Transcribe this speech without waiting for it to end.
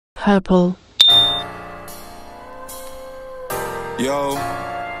purple, Yo.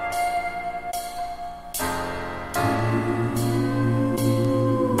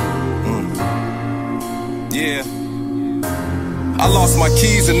 Yeah. I lost my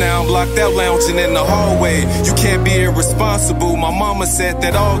keys and now I'm locked out lounging in the hallway. You can't be irresponsible, my mama said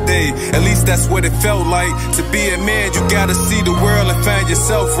that all day. At least that's what it felt like. To be a man, you gotta see the world and find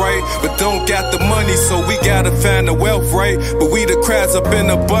yourself, right? But don't got the money, so we gotta find the wealth, right? But we the crabs up in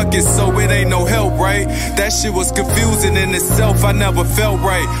the bucket, so it ain't no help, right? That shit was confusing in itself, I never felt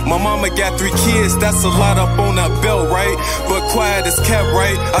right. My mama got 3 kids, that's a lot up on her belt, right? But quiet is kept,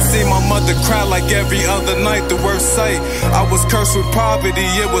 right? I seen my mother cry like every other night, the worst sight. I was cursed with poverty,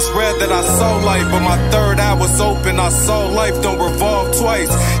 it was rare that I saw life. But my third eye was open, I saw life don't revolve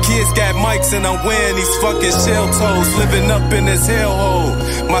twice. Kids got mics and I'm wearing these fucking shell toes, living up in this hellhole.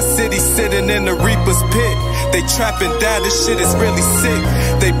 My city sitting in the reaper's pit. They trap and die, this shit is really sick.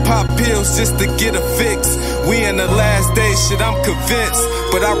 They pop pills just to get a fix. We in the last days, shit, I'm convinced.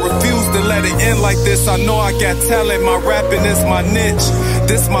 But I refuse to let it end like this. I know I got talent, my rapping is my niche.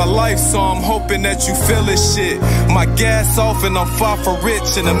 This my life, so I'm hoping that you feel this shit. My gas off and I'm far from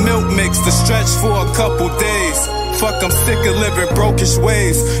rich. And the milk mix to stretch for a couple days. Fuck, I'm sick of living brokish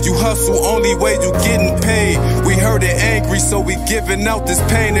ways. You hustle, only way you getting paid. We heard it angry, so we giving out this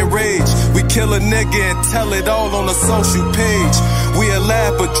pain and rage. We kill a nigga and tell it all on a social page. We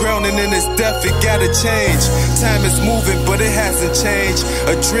alive but drowning in this death, it gotta change. Time is moving but it hasn't changed.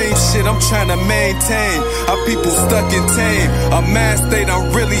 A dream shit I'm trying to maintain. Our people stuck in tame. A mad state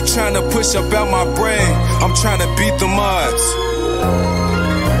I'm really trying to push up out my brain. I'm trying to beat the odds.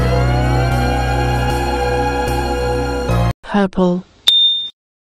 purple.